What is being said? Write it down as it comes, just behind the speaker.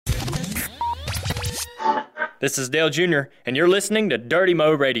This is Dale Jr., and you're listening to Dirty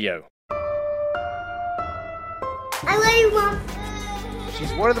Mo Radio. I love you, Mom.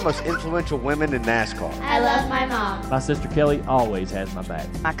 She's one of the most influential women in NASCAR. I love my mom. My sister Kelley always has my back.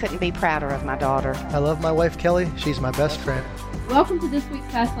 I couldn't be prouder of my daughter. I love my wife, Kelley. She's my best friend. Welcome to this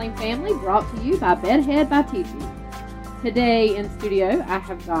week's Fast Lane Family, brought to you by Bedhead by Titi. Today in studio, I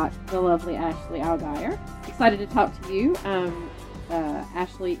have got the lovely Ashley Allgaier. Excited to talk to you.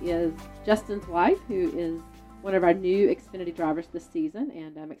 Ashley is Justin's wife, who is one of our new XFINITY drivers this season,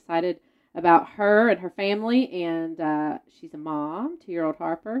 and I'm excited about her and her family, and she's a mom, 2-year-old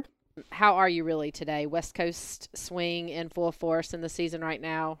Harper. How are you really today? West Coast swing in full force in the season right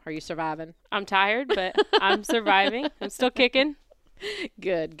now. Are you surviving? I'm tired, but I'm surviving. I'm still kicking.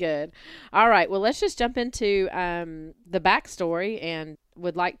 Good. All right, well, let's just jump into the backstory, and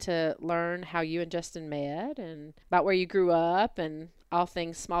would like to learn how you and Justin met and about where you grew up and all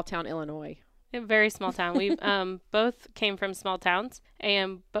things small town Illinois. A very small town. We both came from small towns,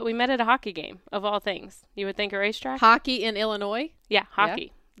 but we met at a hockey game, of all things. You would think a racetrack. Hockey in Illinois? Yeah,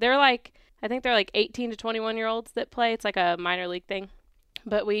 hockey. Yeah. I think they're like 18 to 21-year-olds that play. It's like a minor league thing.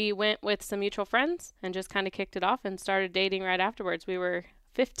 But we went with some mutual friends and just kind of kicked it off and started dating right afterwards. We were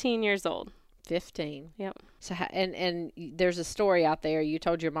 15 years old. 15. Yep. So and there's a story out there. You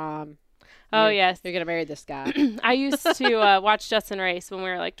told your mom. Oh, yes. You're going to marry this guy. I used to watch Justin race when we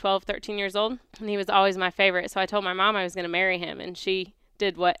were like 12, 13 years old, and he was always my favorite. So I told my mom I was going to marry him, and she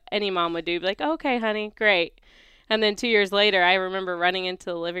did what any mom would do, be like, okay, honey, great. And then 2 years later, I remember running into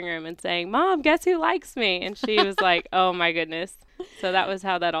the living room and saying, Mom, guess who likes me? And she was like, oh, my goodness. So that was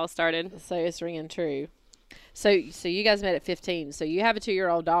how that all started. So it's ringing true. So you guys met at 15. So you have a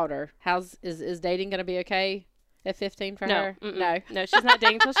 2-year-old daughter. Is dating going to be okay at 15 for her? No, she's not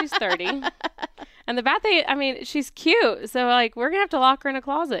dating until she's 30. And the bad thing, I mean, she's cute. So, like, we're going to have to lock her in a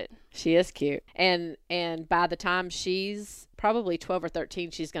closet. She is cute. And by the time she's probably 12 or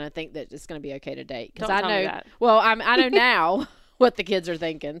 13, she's going to think that it's going to be okay to date. Don't tell me that. Well, I know now what the kids are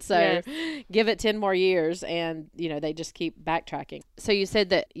thinking. So yes. Give it 10 more years and, they just keep backtracking. So you said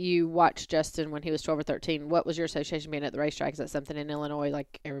that you watched Justin when he was 12 or 13. What was your association being at the racetrack? Is that something in Illinois,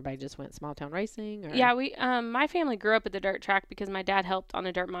 like everybody just went small town racing? Or? Yeah, my family grew up at the dirt track because my dad helped on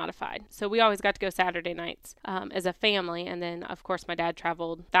a dirt modified. So we always got to go Saturday nights as a family. And then, of course, my dad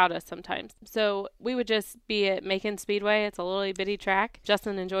traveled without us sometimes. So we would just be at Macon Speedway. It's a little itty bitty track.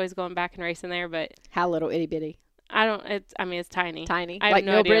 Justin enjoys going back and racing there, but... How little itty bitty? It's tiny. Tiny? I like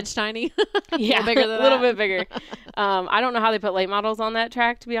have no idea. Millbridge tiny? Yeah, bigger than a little bit bigger. I don't know how they put late models on that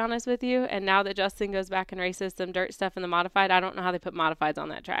track, to be honest with you. And now that Justin goes back and races some dirt stuff in the modified, I don't know how they put modifieds on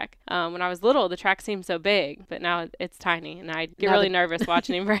that track. When I was little, the track seemed so big, but now it's tiny, and I get really nervous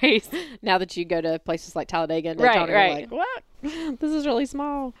watching him race. Now that you go to places like Talladega and Daytona, right. You're like, what? This is really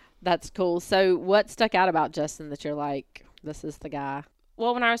small. That's cool. So what stuck out about Justin that you're like, this is the guy?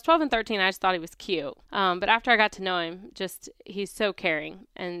 Well, when I was 12 and 13, I just thought he was cute. But after I got to know him, he's so caring.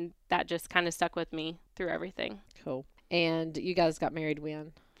 And that just kind of stuck with me through everything. Cool. And you guys got married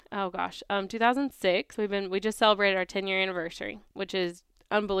when? Oh, gosh. 2006. We just celebrated our 10-year anniversary, which is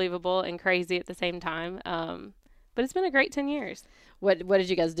unbelievable and crazy at the same time. But it's been a great 10 years. What did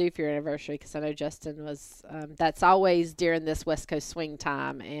you guys do for your anniversary? Because I know Justin was, that's always during this West Coast swing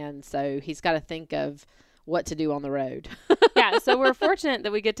time. And so he's got to think of what to do on the road. Yeah, so we're fortunate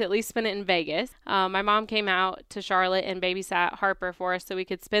that we get to at least spend it in Vegas. My mom came out to Charlotte and babysat Harper for us so we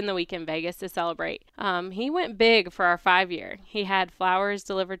could spend the week in Vegas to celebrate. He went big for our 5-year. He had flowers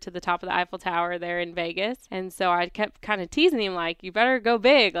delivered to the top of the Eiffel Tower there in Vegas. And so I kept kind of teasing him, like, you better go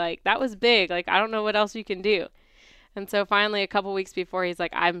big. Like, that was big. Like, I don't know what else you can do. And so finally, a couple weeks before, he's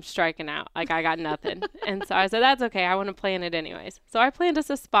like, I'm striking out. Like, I got nothing. And so I said, that's okay. I want to plan it anyways. So I planned us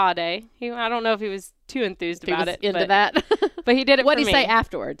a spa day. I don't know if he was too enthused about it. Into that. But he did it for me. What did he say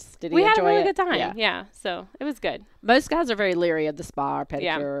afterwards? Did he enjoy it? We had a really good time. Yeah. So it was good. Most guys are very leery of the spa or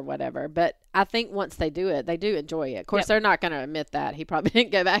pedicure or whatever. But I think once they do it, they do enjoy it. Of course, they're not going to admit that. He probably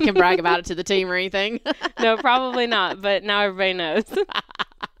didn't go back and brag about it to the team or anything. No, probably not. But now everybody knows.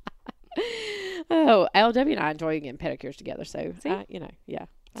 Oh, LW and I enjoy getting pedicures together. So, yeah.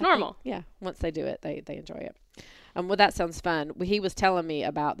 It's normal. Once they do it, they enjoy it. Well, that sounds fun. He was telling me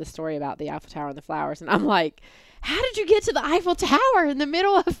about the story about the Eiffel Tower and the flowers, and I'm like, how did you get to the Eiffel Tower in the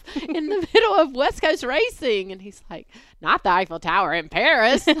middle of West Coast racing? And he's like, not the Eiffel Tower in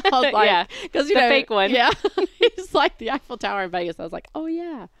Paris. I was like, yeah, because the fake one. Yeah. He's like, the Eiffel Tower in Vegas. I was like, oh,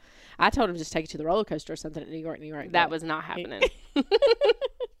 yeah. I told him just take it to the roller coaster or something at New York. That was not happening.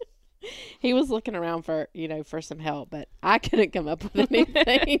 He was looking around for some help, but I couldn't come up with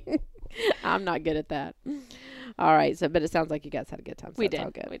anything. I'm not good at that. All right. But it sounds like you guys had a good time. So we did. All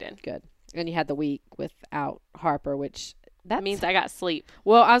good. We did. Good. And you had the week without Harper, which that means I got sleep.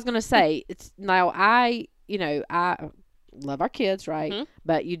 Well, I was going to say, I love our kids, right? Mm-hmm.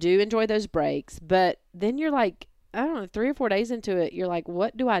 But you do enjoy those breaks. But then you're like, I don't know, 3 or 4 days into it, you're like,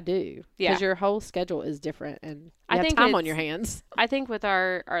 what do I do? Yeah. Because your whole schedule is different and I you have think time on your hands. I think with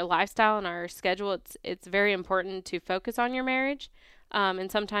our lifestyle and our schedule, it's very important to focus on your marriage.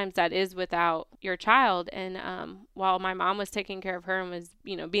 And sometimes that is without your child. And while my mom was taking care of her and was,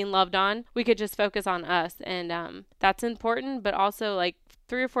 being loved on, we could just focus on us. And that's important. But also, like,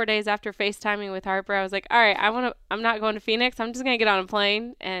 3 or 4 days after FaceTiming with Harper, I was like, all right, I'm not going to Phoenix. I'm just going to get on a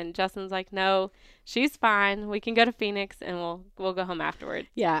plane. And Justin's like, no, she's fine. We can go to Phoenix and we'll go home afterward.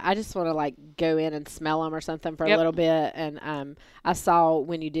 Yeah, I just want to like go in and smell them or something for Yep. a little bit. And I saw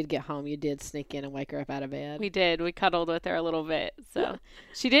when you did get home, you did sneak in and wake her up out of bed. We did. We cuddled with her a little bit. So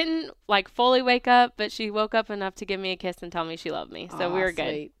she didn't like fully wake up, but she woke up enough to give me a kiss and tell me she loved me. So we were good.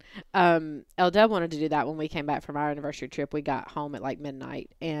 Sweet. LW wanted to do that when we came back from our anniversary trip. We got home at like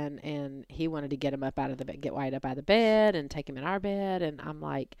midnight, and he wanted to get him up out of the bed, get Wyatt up out of the bed, and take him in our bed. And I'm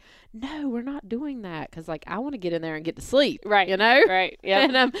like, no, we're not doing that, because like I want to get in there and get to sleep, Right? Right. Yeah.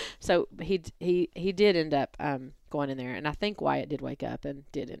 And so he did end up going in there, and I think Wyatt did wake up and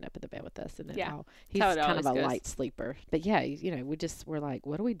did end up in the bed with us. And then Yeah. he's That's how it kind of a always goes. light sleeper. But yeah, we're like,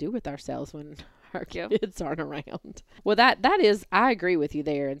 what do we do with ourselves when our kids aren't around? Well, that is, I agree with you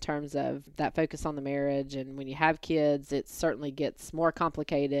there in terms of that focus on the marriage. And when you have kids, it certainly gets more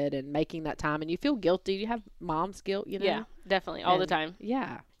complicated, and making that time, and you feel guilty. You have mom's guilt, Yeah, definitely. All the time.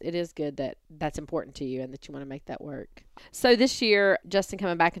 Yeah, it is good that that's important to you and that you want to make that work. So this year, Justin,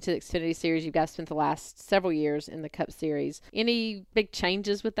 coming back into the Xfinity Series, you guys spent the last several years in the Cup Series. Any big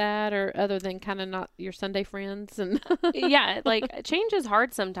changes with that, or other than kind of not your Sunday friends? And Yeah, like change is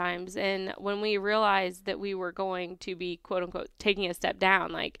hard sometimes. And when we realized that we were going to be, quote unquote, taking a step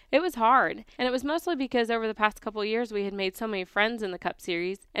down, like it was hard. And it was mostly because over the past couple of years, we had made so many friends in the Cup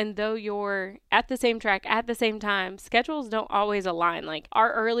Series. And though you're at the same track at the same time, schedules don't always align. Like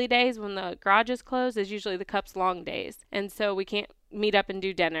our early days when the garage is closed is usually the Cup's long days. And so we can't meet up and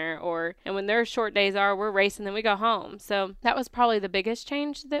do dinner, and when their short days are, we're racing, then we go home. So that was probably the biggest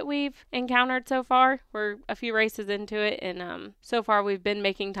change that we've encountered so far. We're a few races into it, and so far we've been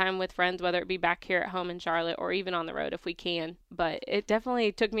making time with friends, whether it be back here at home in Charlotte or even on the road if we can. But it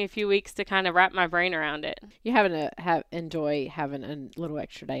definitely took me a few weeks to kind of wrap my brain around it. You're having to enjoy having a little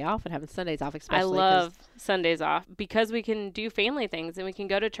extra day off and having Sundays off, especially. I love Sundays off because we can do family things, and we can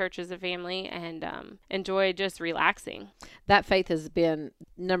go to church as a family and enjoy just relaxing. That faith has been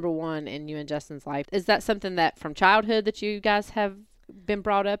number one in you and Justin's life. Is that something that from childhood that you guys have been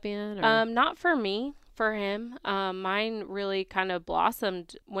brought up in? Or? Not for me, for him. Mine really kind of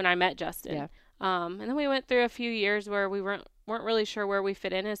blossomed when I met Justin. Yeah. And then we went through a few years where we weren't really sure where we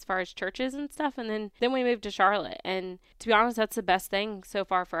fit in as far as churches and stuff. And then we moved to Charlotte. And to be honest, that's the best thing so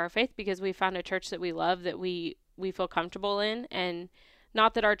far for our faith, because we found a church that we love, that we feel comfortable in. And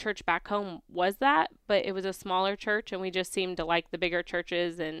not that our church back home was that, but it was a smaller church, and we just seemed to like the bigger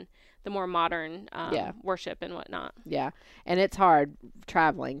churches and the more modern worship and whatnot. Yeah. And it's hard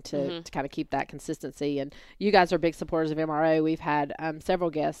traveling to kind of keep that consistency. And you guys are big supporters of MRO. We've had several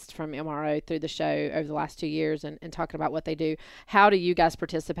guests from MRO through the show over the last 2 years and talking about what they do. How do you guys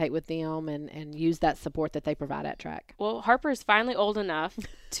participate with them and use that support that they provide at track? Well, Harper's finally old enough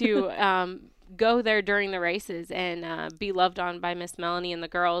to go there during the races and be loved on by Miss Melanie and the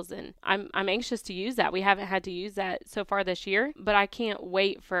girls, and I'm anxious to use that. We haven't had to use that so far this year, but I can't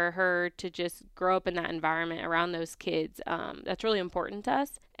wait for her to just grow up in that environment around those kids. That's really important to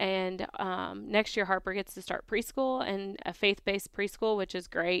us. And next year Harper gets to start preschool, and a faith-based preschool, which is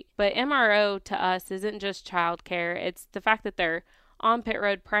great. But MRO to us isn't just childcare. It's the fact that they're on pit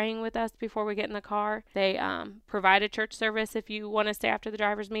road praying with us before we get in the car. They provide a church service if you want to stay after the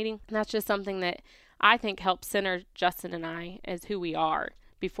driver's meeting. And that's just something that I think helps center Justin and I as who we are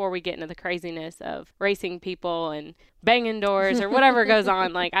before we get into the craziness of racing people and banging doors or whatever goes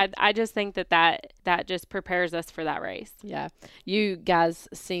on. Like I just think that just prepares us for that race. Yeah. You guys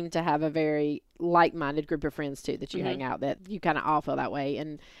seem to have a very like-minded group of friends too that you hang out, that you kind of all feel that way,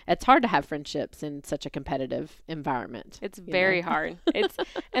 and it's hard to have friendships in such a competitive environment. It's very hard.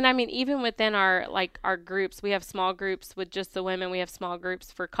 And I mean, even within our groups, we have small groups with just the women, we have small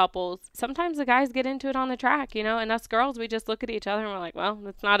groups for couples. Sometimes the guys get into it on the track, and us girls, we just look at each other and we're like, well,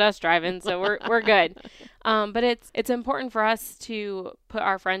 it's not us driving, so we're good. But it's important for us to put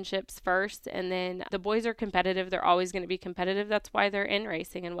our friendships first, and then the boys are competitive. They're always going to be competitive. That's why they're in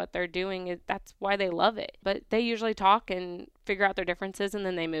racing, and what they're doing that's why they love it. But they usually talk and figure out their differences, and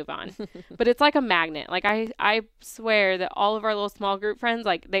then they move on. But it's like a magnet. Like I swear that all of our little small group friends,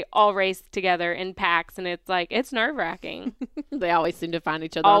 like they all race together in packs, and it's like it's nerve-wracking. They always seem to find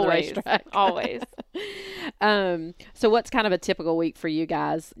each other on the racetrack. Always. So what's kind of a typical week for you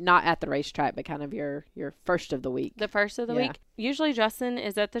guys? Not at the racetrack, but kind of your first of the week. The first of the week. Usually Justin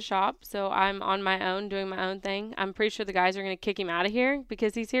is at the shop, so I'm on my own doing my own thing. I'm pretty sure the guys are going to kick him out of here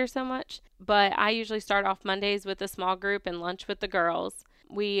because he's here so much. But I usually start off Mondays with a small group and lunch with the girls.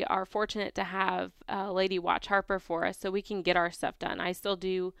 We are fortunate to have a lady watch Harper for us so we can get our stuff done. I still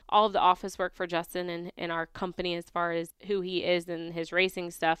do all of the office work for Justin and our company as far as who he is and his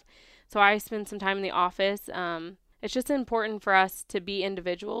racing stuff. So I spend some time in the office. It's just important for us to be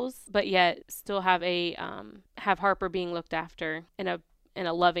individuals, but yet still have have Harper being looked after in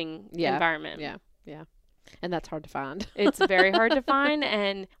a loving environment. Yeah. And that's hard to find. It's very hard to find,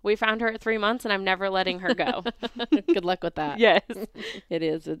 and we found her at 3 months, and I'm never letting her go. Good luck with that. Yes. It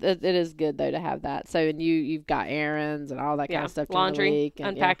is. It is good, though, to have that. So, and you've got errands and all that kind of stuff during laundry, the week. And,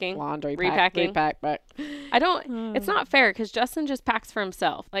 unpacking, laundry, repacking. Repack, but I don't, it's not fair because Justin just packs for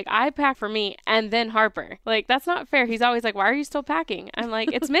himself. Like, I pack for me and then Harper. Like, that's not fair. He's always like, why are you still packing? I'm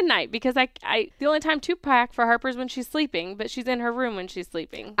like, it's midnight because I the only time to pack for Harper is when she's sleeping, but she's in her room when she's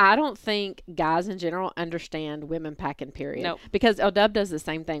sleeping. I don't think guys in general understand women packing, period. Nope. Because L-Dub does the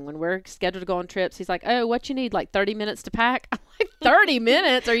same thing. When we're scheduled to go on trips, he's like, oh, what you need, like 30 minutes to pack? I'm like, 30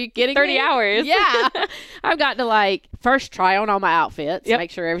 minutes? Are you kidding 30 me? hours. Yeah. I've got to like first try on all my outfits,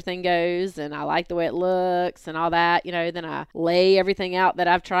 make sure everything goes and I like the way it looks and all that, then I lay everything out that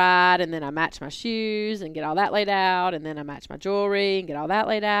I've tried, and then I match my shoes and get all that laid out, and then I match my jewelry and get all that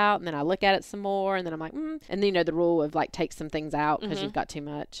laid out, and then I look at it some more, and then I'm like, and then the rule of like take some things out because you've got too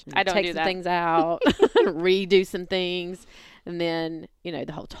much. I don't take do some that. things out, redo some things, and then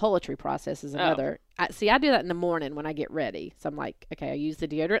the whole toiletry process is another. I do that in the morning when I get ready. So I'm like, okay, I use the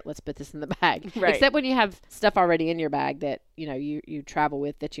deodorant. Let's put this in the bag. Right. Except when you have stuff already in your bag that, you travel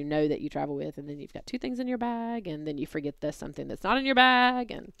with, that that you travel with. And then you've got two things in your bag. And then you forget something that's not in your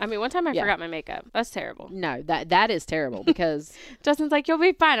bag. And I mean, one time I forgot my makeup. That's terrible. No, that is terrible because Justin's like, you'll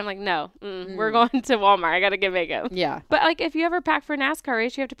be fine. I'm like, no, we're going to Walmart. I got to get makeup. Yeah. But like, if you ever pack for a NASCAR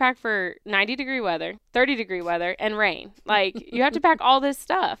race, you have to pack for 90-degree weather, 30-degree weather, and rain. Like, you have to pack all this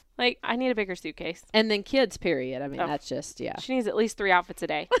stuff. Like, I need a bigger suitcase. And then kids, period. I mean, that's just, She needs at least 3 outfits a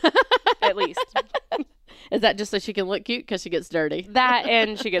day. At least. Is that just so she can look cute because she gets dirty? That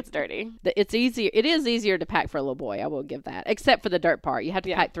and she gets dirty. It's easier. It is easier to pack for a little boy. I will give that. Except for the dirt part. You have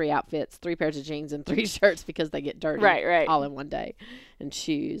to pack 3 outfits, 3 pairs of jeans, and 3 shirts because they get dirty. Right. All in one day. And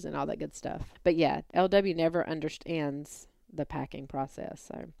shoes and all that good stuff. But yeah, LW never understands the packing process.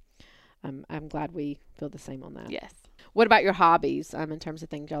 So I'm glad we feel the same on that. Yes. What about your hobbies in terms of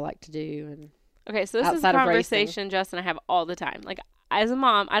things y'all like to do? And okay, so this is a conversation Justin and I have all the time. Like, as a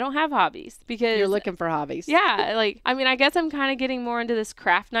mom, I don't have hobbies because you're looking for hobbies. Yeah, like, I mean, I guess I'm kind of getting more into this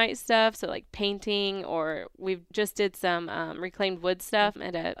craft night stuff. So like painting, or we've just did some reclaimed wood stuff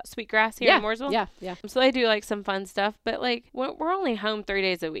at a Sweetgrass here in Mooresville. Yeah. So I do like some fun stuff, but like we're only home 3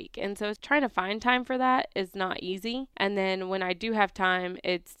 days a week. And so trying to find time for that is not easy. And then when I do have time,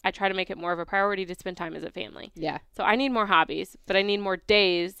 I try to make it more of a priority to spend time as a family. Yeah. So I need more hobbies, but I need more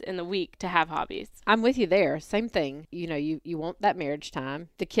days in the week to have hobbies. I'm with you there. Same thing. You want that marriage time.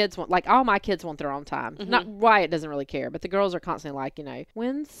 The kids want, like, all my kids want their own time. Not Wyatt doesn't really care, but the girls are constantly like,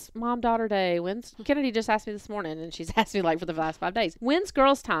 when's mom-daughter day? Kennedy just asked me this morning, and she's asked me like for the last 5 days, when's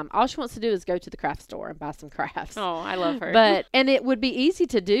girls' time? All she wants to do is go to the craft store and buy some crafts. Oh, I love her. And it would be easy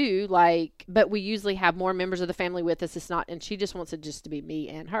to do, but we usually have more members of the family with us. And she just wants it just to be me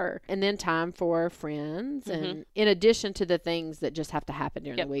and her. And then time for friends, and in addition to the things that just have to happen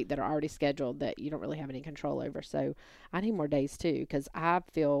during the week that are already scheduled that you don't really have any control over. So I need more days too, because I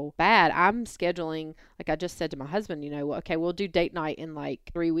feel bad. I'm scheduling, like I just said to my husband, okay, we'll do date night in like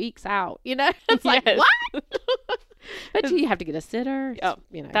 3 weeks out. It's like, what? But you have to get a sitter. Oh,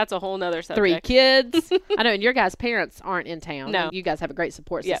 that's a whole nother subject. 3 kids. I know, and your guys' parents aren't in town. No. You guys have a great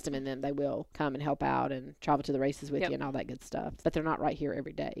support system in them. They will come and help out and travel to the races with you and all that good stuff. But they're not right here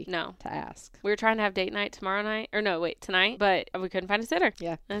every day. No. To ask. We were trying to have date night tonight, but we couldn't find a sitter.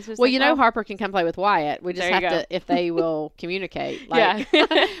 Yeah. Well, Harper can come play with Wyatt. We just have to, if they will communicate. Like,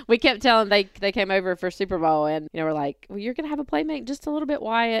 yeah. We kept telling they came over for Super Bowl, and we're like, well, you're gonna have a playmate just a little bit,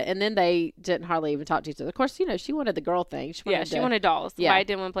 Wyatt. And then they didn't hardly even talk to each other. Of course, she wanted the girl thing. She wanted dolls. Yeah. Wyatt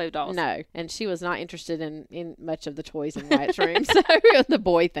didn't want to play with dolls. No, and she was not interested in much of the toys in Wyatt's room. So the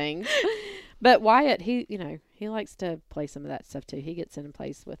boy things. But Wyatt, he likes to play some of that stuff too. He gets in and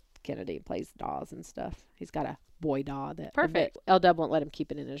plays with Kennedy and plays dolls and stuff. He's got a boy doll that perfect. L-Dub won't let him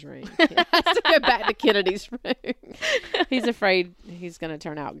keep it in his room. He has to go back to Kennedy's room. He's afraid he's going to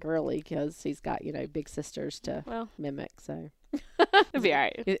turn out girly because he's got, big sisters to mimic. So it'll be all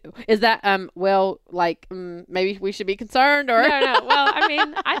right. Is that maybe we should be concerned or no? Well, I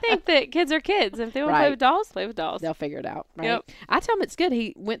mean, I think that kids are kids. If they want to play with dolls, play with dolls. They'll figure it out, right? Yep. I tell him it's good.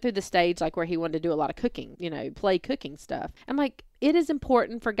 He went through the stage where he wanted to do a lot of cooking, play cooking stuff. I'm like, it is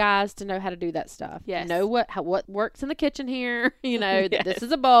important for guys to know how to do that stuff. Yes. Know what works in the kitchen here. That this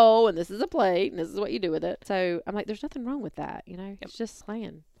is a bowl and this is a plate and this is what you do with it. So I'm like, there's nothing wrong with that. It's just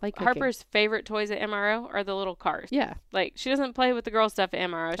play cooking. Harper's favorite toys at MRO are the little cars. Yeah. Like, she doesn't play with the girl stuff at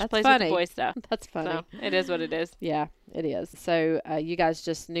MRO. She plays funny. with the boy stuff. That's funny. So it is what it is. Yeah, it is. So you guys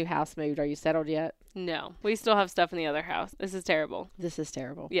just new house moved. Are you settled yet? No. We still have stuff in the other house. This is terrible. This is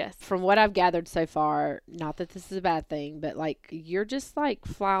terrible. Yes. From what I've gathered so far, not that this is a bad thing, but you're just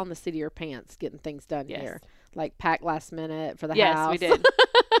fly on the seat of your pants getting things done here. Pack last minute for the house. Yes, we did.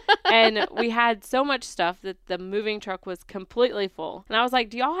 And we had so much stuff that the moving truck was completely full. And I was like,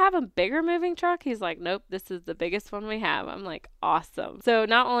 do y'all have a bigger moving truck? He's like, nope, this is the biggest one we have. I'm like, awesome. So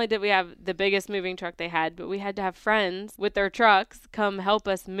not only did we have the biggest moving truck they had, but we had to have friends with their trucks come help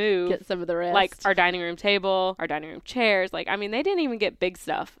us move. Get some of the rest. Like our dining room table, our dining room chairs. They didn't even get big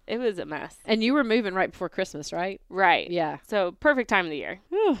stuff. It was a mess. And you were moving right before Christmas, right? Right. Yeah. So perfect time of the year.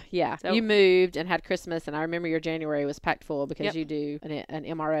 Yeah. So, you moved and had Christmas, and I remember your January was packed full because you do an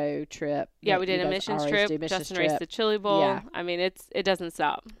MRO trip. Yeah, we did a missions trip. Justin raced the Chili Bowl. Yeah. It doesn't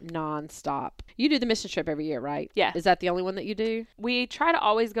stop. Non-stop. You do the missions trip every year, right? Yeah. Is that the only one that you do? We try to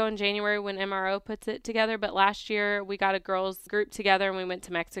always go in January when MRO puts it together, but last year we got a girls group together and we went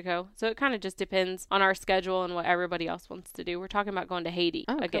to Mexico. So it kind of just depends on our schedule and what everybody else wants to do. We're talking about going to Haiti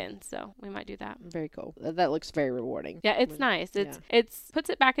again, so we might do that. Very cool. That looks very rewarding. Yeah, it's nice. It's puts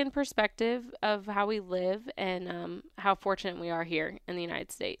it back in perspective of how we live and how fortunate we are here in the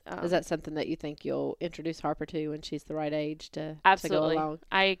United States. Is that something that you think you'll introduce Harper to when she's the right age to absolutely go along?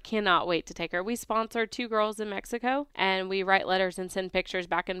 I cannot wait to take her. We sponsor 2 girls in Mexico, and we write letters and send pictures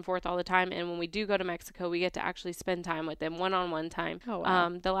back and forth all the time. And when we do go to Mexico, we get to actually spend time with them, one-on-one time. Oh,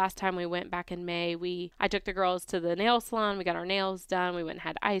 wow. The last time we went back in May, I took the girls to the nail salon. We got our nails done. We went and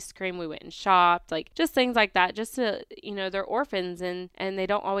had ice cream. We went and shopped, just things like that. Just to, they're orphans and they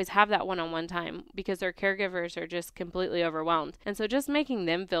don't always have that one-on-one time because their caregivers are just completely overwhelmed. And so just making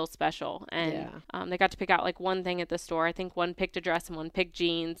them feel special. And they got to pick out one thing at the store. I think one picked a dress and one picked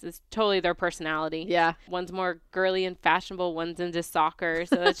jeans. It's totally their personality. Yeah. One's more girly and fashionable. One's into soccer.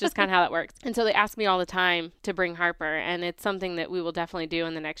 So that's just kind of how that works. And so they ask me all the time to bring Harper, and it's something that we will definitely do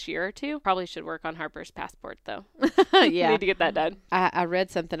in the next year or two. Probably should work on Harper's passport though. Yeah. Need to get that done. I read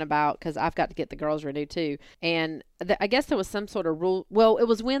something about, because I've got to get the girls renewed too, and I guess there was some sort of rule. Well, it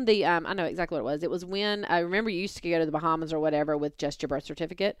was when I know exactly what it was. It was when, I remember you used to go to the Bahamas or whatever with just your birth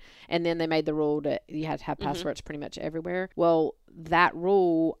certificate, and then they made the rule that you had to have passports pretty much everywhere. Well, that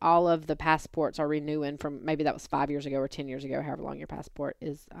rule, all of the passports are renewing from, maybe that was 5 years ago or 10 years ago, however long your passport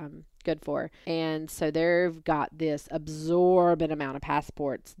is good for. And so they've got this absorbent amount of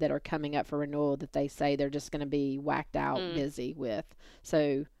passports that are coming up for renewal that they say they're just going to be whacked out busy with. So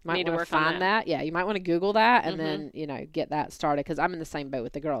you might want to find that. Yeah, you might want to Google that and then, get that started, because I'm in the same boat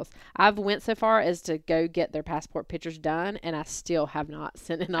with the girls. I've went so far as to go get their passport pictures done, and I still have not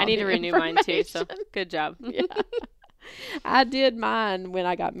sent in all I need to renew mine too, so good job. Yeah. I did mine when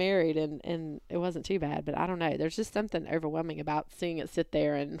I got married, and it wasn't too bad, but I don't know. There's just something overwhelming about seeing it sit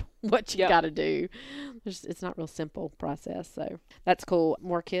there and what you got to do. It's not a real simple process, so that's cool.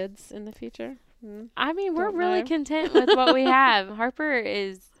 More kids in the future? We're really content with what we have. Harper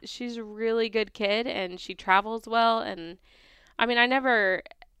she's a really good kid, and she travels well, and I never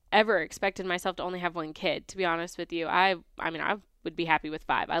ever expected myself to only have one kid, to be honest with you. I would be happy with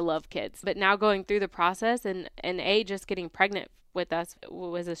 5. I love kids. But now going through the process and just getting pregnant with us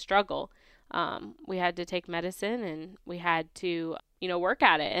was a struggle. We had to take medicine and we had to, work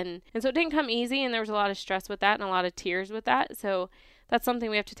at it. And so it didn't come easy, and there was a lot of stress with that and a lot of tears with that. So that's something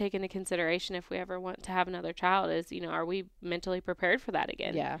we have to take into consideration if we ever want to have another child is, are we mentally prepared for that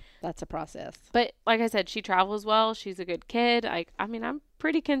again? Yeah, that's a process. But like I said, she travels well. She's a good kid. I'm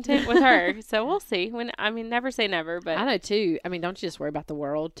pretty content with her. So we'll see. Never say never, but I know too. Don't you just worry about the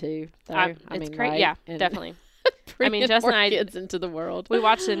world too? Though? It's crazy. Yeah, definitely. Justin and I, kids into the world. We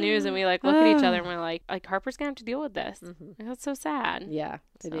watch the news and we look at each other and we're like Harper's gonna have to deal with this. That's so sad. Yeah,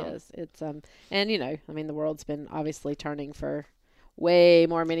 it is. It's and the world's been obviously turning for way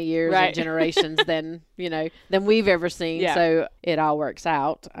more many years Right. and generations than we've ever seen. Yeah. So it all works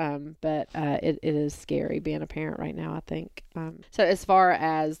out. But it is scary being a parent right now, I think. So as far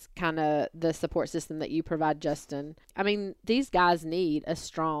as kind of the support system that you provide, Justin, I mean, these guys need a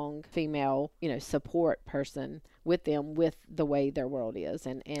strong female, support person with them, with the way their world is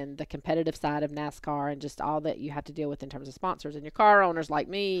and the competitive side of NASCAR and just all that you have to deal with in terms of sponsors and your car owners like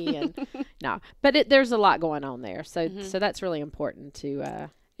me. And but there's a lot going on there. So so that's really important to.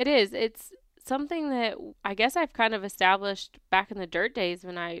 It is. It's something that I guess I've kind of established back in the dirt days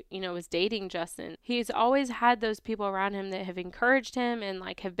when I, was dating Justin. He's always had those people around him that have encouraged him and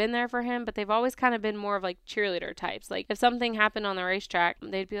like have been there for him, but they've always kind of been more of like cheerleader types. Like if something happened on the racetrack,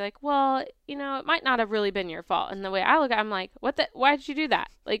 they'd be like, well, it might not have really been your fault. And the way I look at it, I'm like, why did you do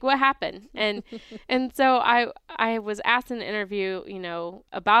that? Like what happened? And and so I was asked in an interview,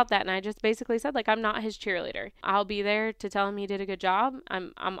 about that, and I just basically said, like, I'm not his cheerleader. I'll be there to tell him he did a good job.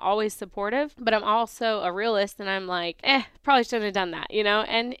 I'm always supportive, but I'm also a realist, and I'm like, probably shouldn't have done that,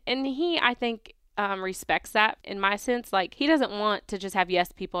 and he, I think, respects that in my sense. Like he doesn't want to just have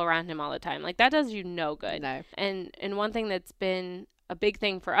yes people around him all the time. Like that does you no good. No. And one thing that's been a big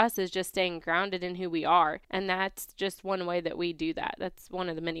thing for us is just staying grounded in who we are. And that's just one way that we do that. That's one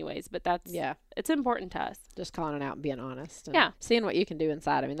of the many ways, but it's important to us. Just calling it out and being honest. And seeing what you can do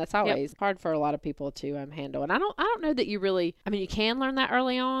inside. I mean, that's always hard for a lot of people to handle. And I don't know that you really, I mean, you can learn that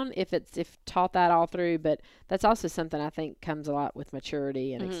early on if taught that all through, but that's also something I think comes a lot with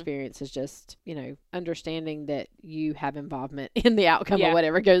maturity and experience, is just, understanding that you have involvement in the outcome of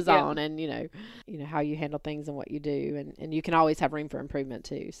whatever goes on, and, how you handle things and what you do. And you can always have room for improvement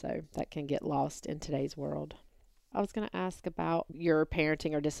too. So that can get lost in today's world. I was going to ask about your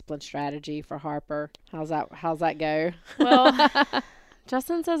parenting or discipline strategy for Harper. How's that go? Well,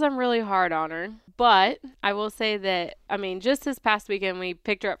 Justin says I'm really hard on her, but I will say that, just this past weekend, we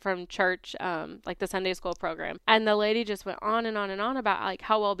picked her up from church, like the Sunday school program, and the lady just went on and on and on about like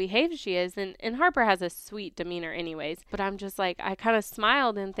how well behaved she is. And Harper has a sweet demeanor anyways, but I'm just like, I kind of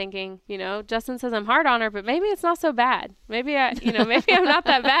smiled and thinking, Justin says I'm hard on her, but maybe it's not so bad. Maybe maybe I'm not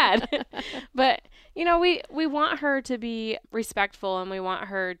that bad. But, we want her to be respectful, and we want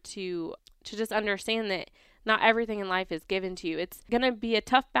her to just understand that not everything in life is given to you. It's going to be a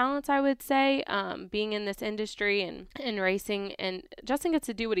tough balance, I would say, being in this industry and racing. And Justin gets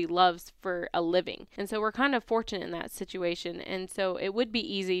to do what he loves for a living. And so we're kind of fortunate in that situation. And so it would be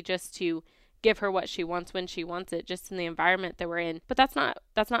easy just to give her what she wants when she wants it, just in the environment that we're in. But that's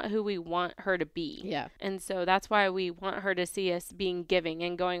not who we want her to be. Yeah. And so that's why we want her to see us being giving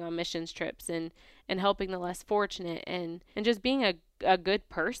and going on missions trips and helping the less fortunate and just being a good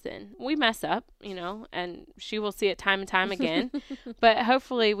person. We mess up, and she will see it time and time again, but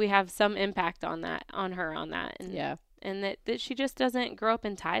hopefully we have some impact on her on that. And, and that she just doesn't grow up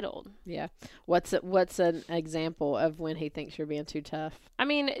entitled. Yeah. What's an example of when he thinks you're being too tough?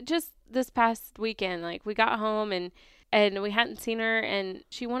 Just this past weekend, like we got home and we hadn't seen her, and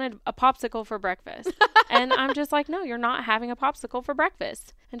she wanted a popsicle for breakfast. And I'm just like, no, you're not having a popsicle for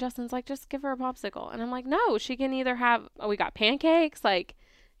breakfast. And Justin's like, just give her a popsicle. And I'm like, no, she can either have, we got pancakes, like,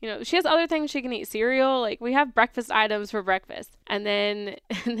 she has other things she can eat, cereal, like we have breakfast items for breakfast. And then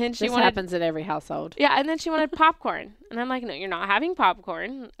she this happens in every household. Yeah. And then she wanted popcorn. And I'm like, no, you're not having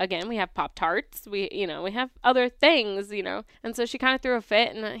popcorn. Again, we have Pop-Tarts. We have other things, And so she kind of threw a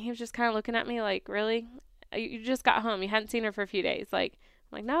fit, and he was just kind of looking at me like, really? You just got home. You hadn't seen her for a few days. Like,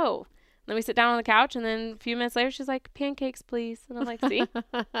 I'm like, no. Then we sit down on the couch, and then a few minutes later, she's like, pancakes, please. And I'm like, see,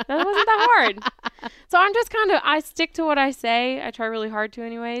 that wasn't that hard. So I'm just I stick to what I say. I try really hard to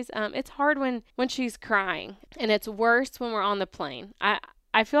anyways. It's hard when she's crying, and it's worse when we're on the plane.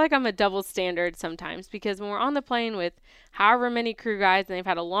 I feel like I'm a double standard sometimes, because when we're on the plane with however many crew guys and they've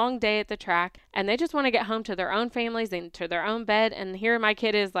had a long day at the track and they just want to get home to their own families and to their own bed, and here my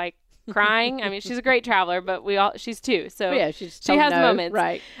kid is like, crying. She's a great traveler, but she's two, so she has moments,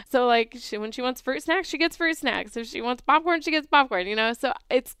 right? So like when she wants fruit snacks, she gets fruit snacks. If she wants popcorn, she gets popcorn. So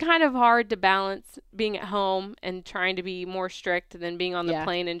it's kind of hard to balance being at home and trying to be more strict than being on the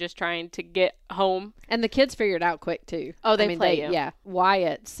plane and just trying to get home. And the kids figure it out quick too. Oh, they play you. Yeah.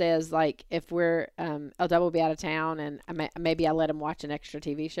 Wyatt says, like, if we're LW will be out of town, and maybe I let him watch an extra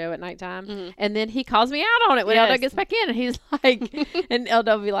TV show at nighttime, and then he calls me out on it when LW gets back in, and he's like, and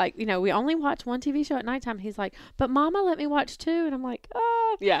LW will be like, we only watch one TV show at nighttime. He's like, but Mama let me watch 2. And I'm like,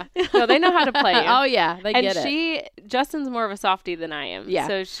 oh. Yeah. No, they know how to play you. Oh, yeah. They get it. Justin's more of a softie than I am. Yeah.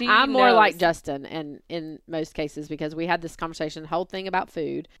 So I'm more like Justin in most cases, because we had this conversation, the whole thing about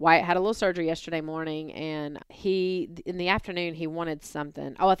food. Wyatt had a little surgery yesterday morning, and in the afternoon, he wanted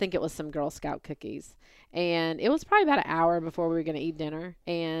something. Oh, I think it was some Girl Scout cookies. And it was probably about an hour before we were going to eat dinner.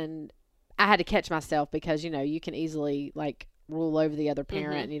 And I had to catch myself because, you can easily like rule over the other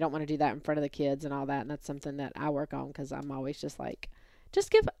parent, and you don't want to do that in front of the kids and all that. And that's something that I work on, because I'm always just like,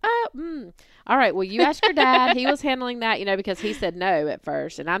 just give up. All right, well, you ask your dad. He was handling that, because he said no at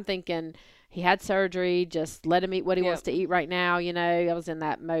first. And I'm thinking, he had surgery, just let him eat what he wants to eat right now. I was in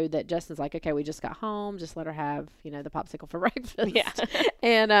that mode that Justin's like, okay, we just got home, just let her have, the popsicle for breakfast. Yeah.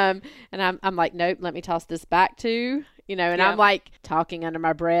 and I'm like, nope, let me toss this back to, and I'm like talking under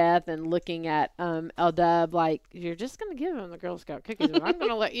my breath and looking at L-Dub like, you're just going to give him the Girl Scout cookies, and I'm going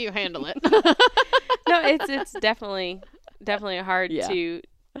to let you handle it. No, it's definitely hard to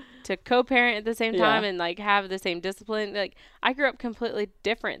co-parent at the same time and like have the same discipline. Like, I grew up completely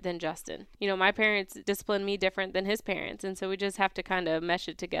different than Justin. My parents disciplined me different than his parents, and so we just have to kind of mesh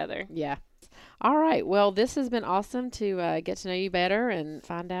it together. Yeah. All right. Well, this has been awesome to get to know you better and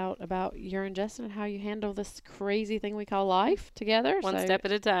find out about you and Justin and how you handle this crazy thing we call life together. One step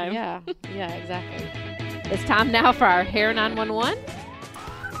at a time. Yeah. Yeah, exactly. It's time now for our Hair 911.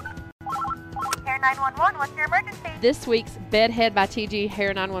 Hair 911, what's your emergency? This week's Bedhead by TG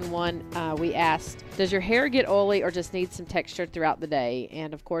Hair 911, we asked, does your hair get oily or just need some texture throughout the day?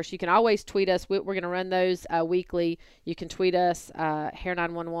 And, of course, you can always tweet us. We're going to run those weekly. You can tweet us, Hair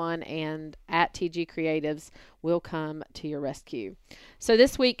 911, and at TG Creatives will come to your rescue. So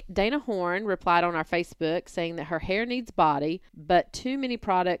this week, Dana Horn replied on our Facebook saying that her hair needs body, but too many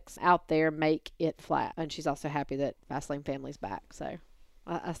products out there make it flat. And she's also happy that Vaseline Family's back, so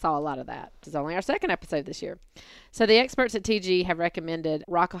I saw a lot of that. It's only our second episode this year. So the experts at TG have recommended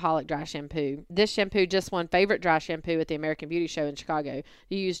Rockaholic Dry Shampoo. This shampoo just won favorite dry shampoo at the American Beauty Show in Chicago.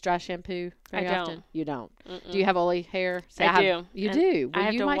 Do you use dry shampoo very often? You don't. Do you have oily hair? See, I do. You do?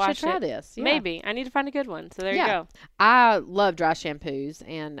 Well, you might should try this. Yeah. Maybe. I need to find a good one. So there you go. I love dry shampoos,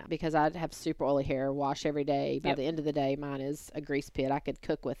 and because I have super oily hair, wash every day. By the end of the day, mine is a grease pit. I could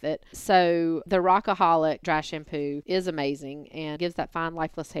cook with it. So the Rockaholic Dry Shampoo is amazing and gives that fine,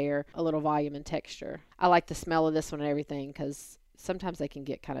 lifeless hair a little volume and texture. I like the smell of this one and everything because sometimes they can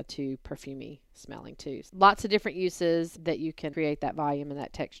get kind of too perfumey smelling too. Lots of different uses that you can create that volume and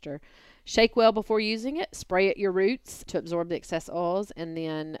that texture. Shake well before using it. Spray at your roots to absorb the excess oils, and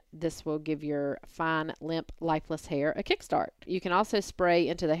then this will give your fine, limp, lifeless hair a kickstart. You can also spray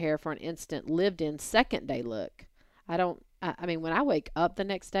into the hair for an instant lived-in second-day look. I mean, when I wake up the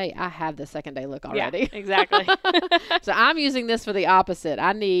next day, I have the second day look already. Yeah, exactly. So I'm using this for the opposite.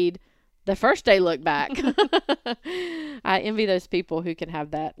 I need the first day look back. I envy those people who can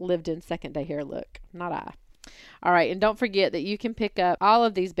have that lived in second day hair look. Not I. All right, and don't forget that you can pick up all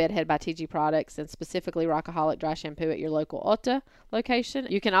of these Bedhead by TG products, and specifically Rockaholic Dry Shampoo, at your local Ulta location.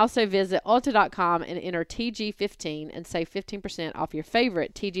 You can also visit Ulta.com and enter TG15 and save 15% off your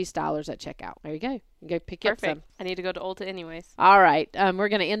favorite TG stylers at checkout. There you go. You can go pick up some. I need to go to Ulta anyways. All right, we're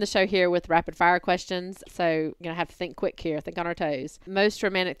going to end the show here with rapid fire questions. So you're going to have to think quick here. Think on our toes. Most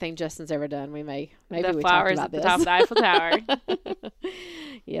romantic thing Justin's ever done. Maybe the we flowers talked about at the top of the Eiffel Tower.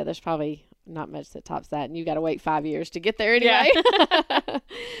 Yeah, there's probably not much that tops that, and you got to wait 5 years to get there anyway. Yeah.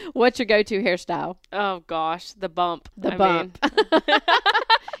 What's your go-to hairstyle? Oh gosh, the bump. The bump.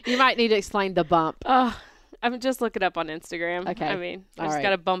 You might need to explain the bump. Oh, I'm just looking it up on Instagram. Okay. I mean, I just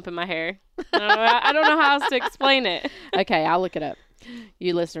got a bump in my hair. I don't know how else to explain it. Okay, I'll look it up.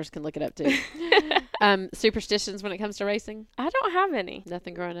 You listeners can look it up too. Superstitions when it comes to racing? I don't have any.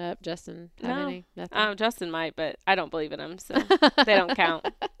 Nothing growing up. Justin, have any? Nothing. Justin might, but I don't believe in them, so they don't count.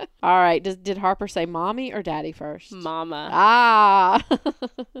 All right. Did Harper say mommy or daddy first? Mama. Ah.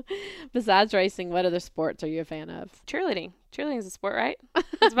 Besides racing, what other sports are you a fan of? Cheerleading. Cheerleading is a sport, right?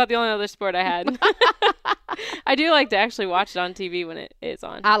 That's about the only other sport I had. I do like to actually watch it on TV when it is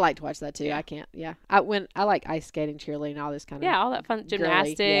on. I like to watch that too. Yeah. I can't. Yeah. I like ice skating, cheerleading, all this kind of. Yeah, all that fun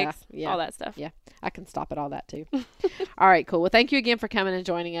gymnastics, all that stuff. Yeah. I can stop at all that too. All right, cool. Well, thank you again for coming and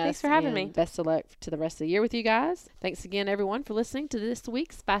joining us. Thanks for having me. Best of luck to the rest of the year with you guys. Thanks again, everyone, for listening to this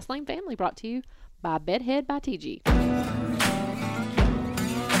week's Fastlane Family, brought to you by Bedhead by TG.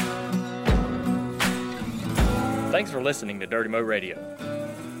 Thanks for listening to Dirty Mo Radio.